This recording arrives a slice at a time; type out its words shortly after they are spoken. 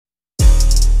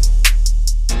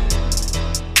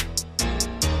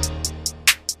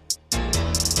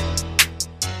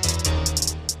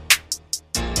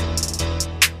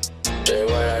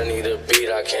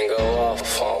I can go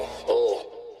off on. Ooh.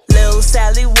 Lil'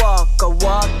 Sally Walker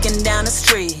walking down the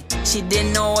street. She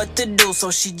didn't know what to do, so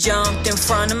she jumped in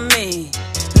front of me.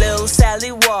 Lil'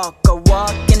 Sally Walker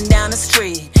walking down the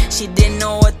street. She didn't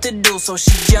know what to do, so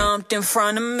she jumped in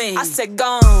front of me. I said, go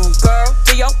on, girl,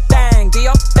 do your thing, do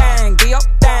your thing, do your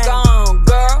thing. Go on,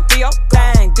 girl, do your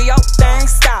thing, do your thing,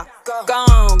 stop. Go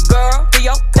on, girl, do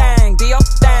your thing, do your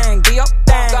thing, do your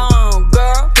thing. Go on,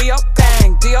 girl, do your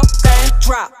thing, do your thing,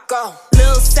 drop. Go.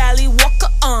 Lil' Sally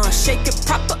Walker, shake it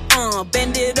proper,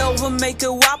 bend it over, make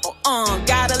it wobble,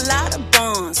 got a lot of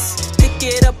buns. Pick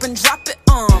it up and drop it,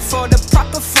 for the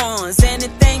proper funds.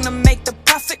 Anything to make the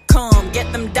profit come,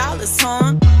 get them dollars,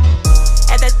 huh?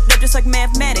 Add that up just like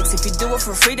mathematics. If you do it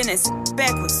for free, then it's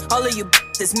backwards. All of you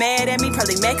that's mad at me,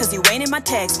 probably mad cause you ain't in my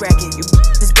tax bracket. You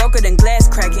is broker than glass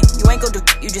cracking. You ain't gon' do,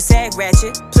 you just act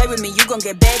ratchet. Play with me, you gon'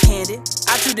 get backhanded.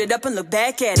 I chewed it up and look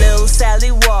back at it. Lil'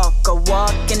 Sally Walker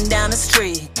walking down the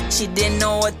street. She didn't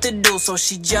know what to do, so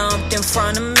she jumped in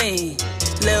front of me.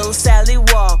 Lil' Sally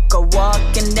Walker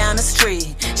walking down the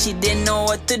street. She didn't know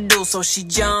what to do, so she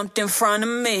jumped in front of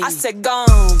me. I said, go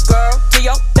on, girl, do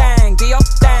your thing, do your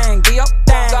thing, do your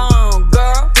thing. Go on,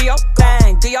 girl, do your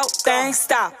thing, do your thing,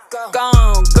 stop. Go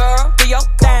on, girl, do your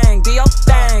thing, do your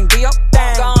thing, do your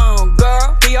thing. Go on,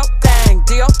 girl, do your thing,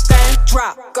 do your thing,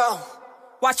 drop. Go.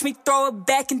 Watch me throw it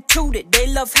back and toot it. They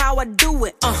love how I do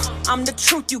it. I'm the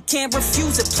truth, you can't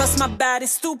refuse it. Plus my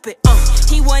body's stupid.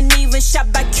 He wasn't even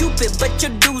shot by Cupid, but your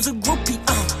dude's a groupie.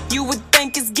 You would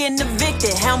think it's getting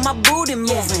evicted. How my booty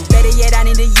moving? Better yet, I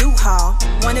need a U-Haul.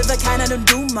 One of a kind of them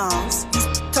do-malls.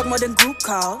 Talk more than group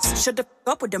calls. Shut the f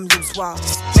up with them loose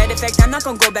walls. Matter of fact, I'm not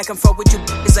gonna go back and forth with you.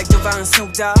 It's like Devon and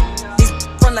Snoop Dogg. These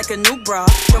run like a new bra.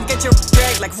 Don't get your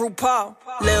drag like RuPaul.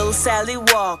 Lil' Sally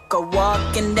Walker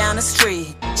walking down the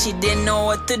street. She didn't know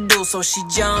what to do, so she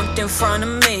jumped in front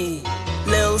of me.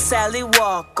 Lil' Sally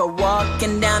Walker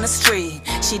walking down the street.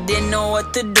 She didn't know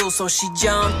what to do, so she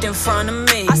jumped in front of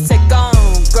me. I said, go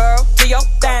on, girl, do your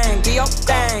thing, do your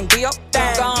thing, do your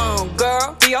thing. Go on,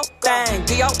 girl, do your thing,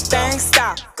 do your thing,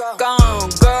 stop. Go on,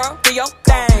 girl, do your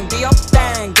thing, do your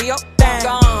thing, do your thing. Go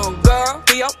on, girl,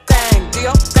 do your thing, do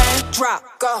your thing, drop.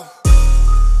 Go.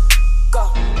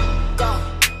 Go, go,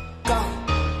 go,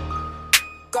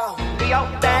 go. Do your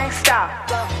thing, stop.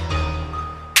 Go,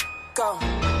 go,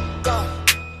 go,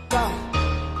 go,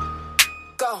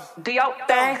 go. Do your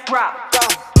thing, drop.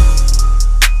 Go.